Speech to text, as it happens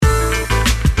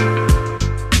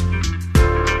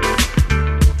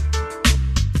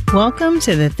Welcome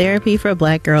to the Therapy for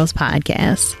Black Girls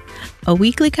podcast, a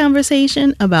weekly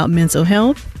conversation about mental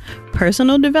health,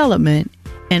 personal development,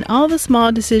 and all the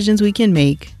small decisions we can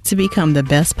make to become the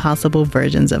best possible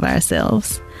versions of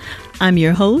ourselves. I'm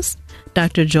your host,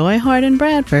 Dr. Joy Harden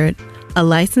Bradford, a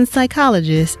licensed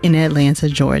psychologist in Atlanta,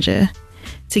 Georgia.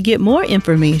 To get more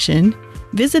information,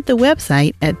 visit the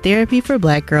website at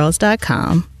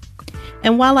therapyforblackgirls.com.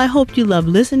 And while I hope you love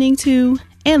listening to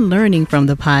and learning from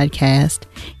the podcast,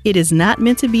 it is not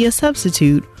meant to be a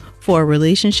substitute for a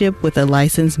relationship with a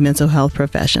licensed mental health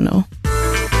professional.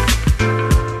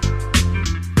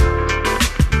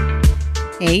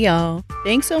 Hey y'all,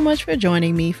 thanks so much for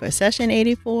joining me for session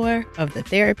 84 of the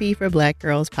Therapy for Black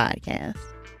Girls podcast.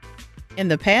 In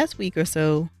the past week or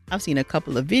so, I've seen a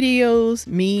couple of videos,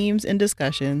 memes, and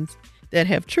discussions that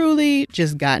have truly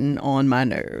just gotten on my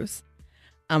nerves.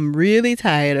 I'm really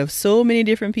tired of so many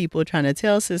different people trying to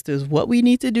tell sisters what we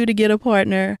need to do to get a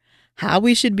partner, how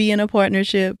we should be in a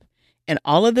partnership, and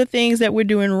all of the things that we're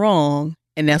doing wrong,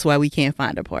 and that's why we can't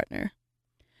find a partner.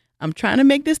 I'm trying to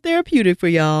make this therapeutic for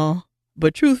y'all,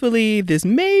 but truthfully, this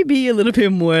may be a little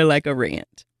bit more like a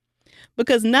rant.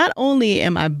 Because not only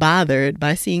am I bothered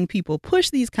by seeing people push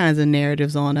these kinds of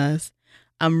narratives on us,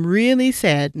 I'm really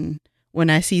saddened when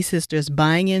I see sisters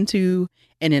buying into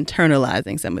and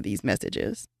internalizing some of these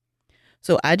messages.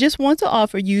 So I just want to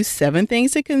offer you 7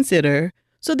 things to consider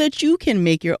so that you can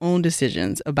make your own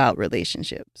decisions about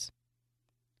relationships.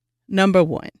 Number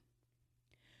 1,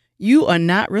 you are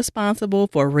not responsible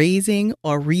for raising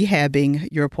or rehabbing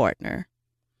your partner.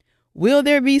 Will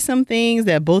there be some things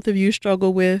that both of you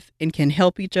struggle with and can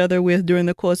help each other with during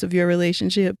the course of your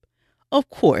relationship? Of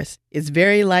course, it's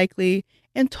very likely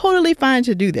and totally fine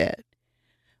to do that.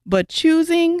 But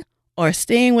choosing or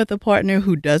staying with a partner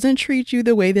who doesn't treat you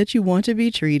the way that you want to be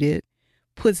treated,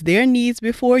 puts their needs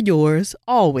before yours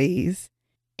always,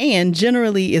 and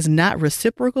generally is not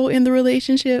reciprocal in the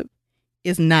relationship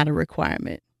is not a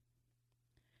requirement.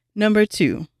 Number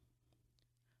 2,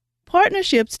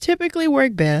 partnerships typically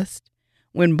work best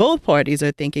when both parties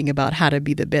are thinking about how to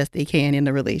be the best they can in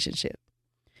the relationship.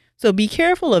 So be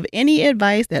careful of any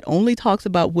advice that only talks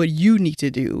about what you need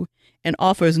to do and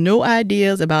offers no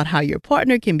ideas about how your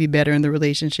partner can be better in the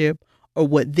relationship or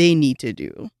what they need to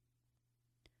do.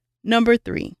 Number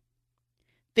 3,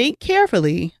 think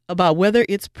carefully about whether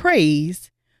it's praise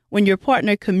when your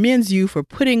partner commends you for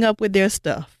putting up with their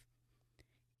stuff.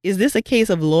 Is this a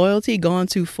case of loyalty gone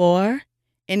too far?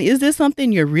 And is this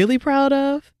something you're really proud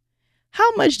of?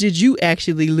 How much did you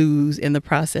actually lose in the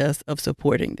process of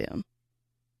supporting them?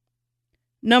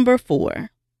 Number 4,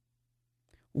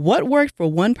 what worked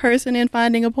for one person in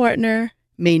finding a partner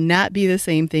may not be the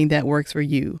same thing that works for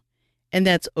you, and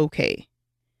that's okay.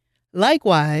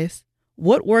 Likewise,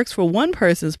 what works for one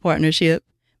person's partnership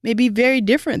may be very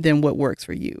different than what works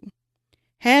for you.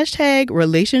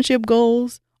 #relationship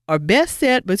goals are best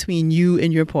set between you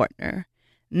and your partner,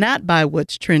 not by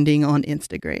what's trending on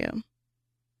Instagram.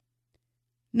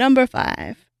 Number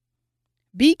 5,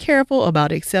 be careful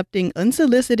about accepting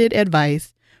unsolicited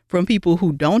advice from people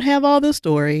who don't have all the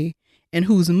story and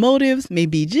whose motives may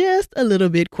be just a little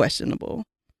bit questionable.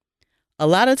 A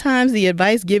lot of times the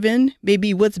advice given may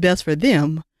be what's best for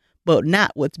them, but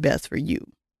not what's best for you.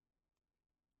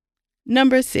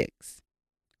 Number 6,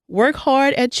 work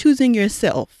hard at choosing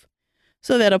yourself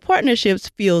so that a partnership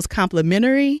feels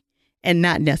complementary and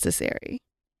not necessary.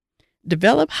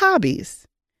 Develop hobbies,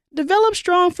 develop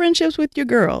strong friendships with your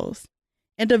girls,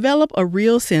 and develop a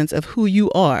real sense of who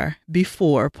you are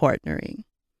before partnering.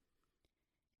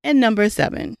 And number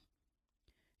 7,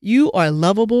 you are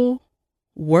lovable,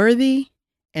 worthy,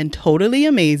 and totally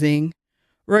amazing,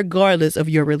 regardless of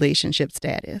your relationship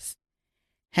status.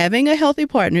 Having a healthy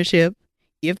partnership,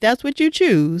 if that's what you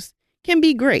choose, can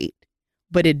be great,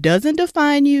 but it doesn't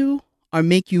define you or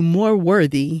make you more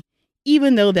worthy,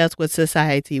 even though that's what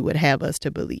society would have us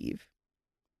to believe.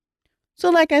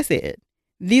 So like I said,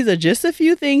 these are just a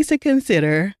few things to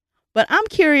consider, but I'm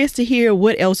curious to hear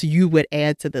what else you would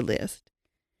add to the list.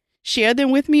 Share them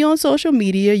with me on social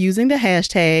media using the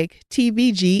hashtag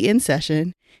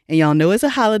TBGInSession. And y'all know it's a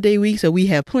holiday week, so we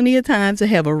have plenty of time to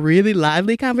have a really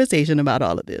lively conversation about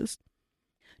all of this.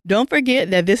 Don't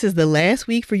forget that this is the last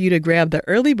week for you to grab the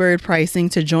early bird pricing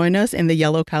to join us in the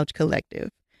Yellow Couch Collective.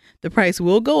 The price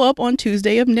will go up on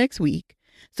Tuesday of next week.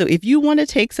 So if you want to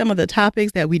take some of the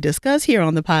topics that we discuss here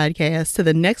on the podcast to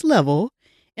the next level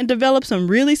and develop some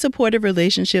really supportive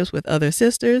relationships with other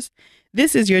sisters,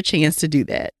 this is your chance to do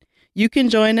that. You can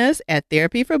join us at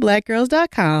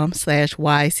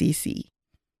therapyforblackgirls.com/YCC.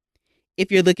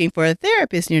 If you're looking for a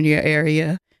therapist in your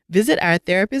area, Visit our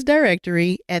therapist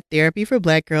directory at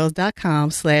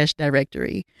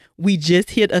therapyforblackgirls.com/directory. We just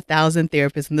hit 1,000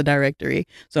 therapists in the directory.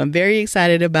 So I'm very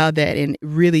excited about that and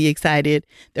really excited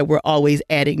that we're always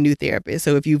adding new therapists.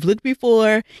 So if you've looked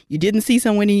before, you didn't see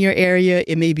someone in your area,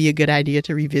 it may be a good idea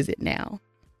to revisit now.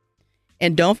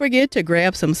 And don't forget to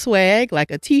grab some swag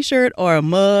like a t-shirt or a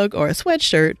mug or a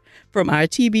sweatshirt from our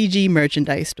TBG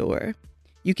merchandise store.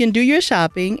 You can do your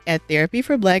shopping at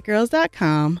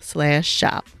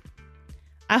therapyforblackgirls.com/shop.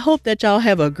 I hope that y'all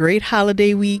have a great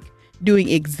holiday week doing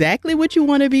exactly what you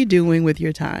want to be doing with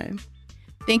your time.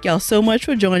 Thank y'all so much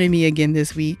for joining me again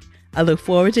this week. I look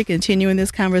forward to continuing this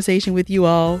conversation with you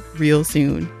all real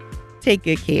soon. Take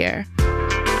good care.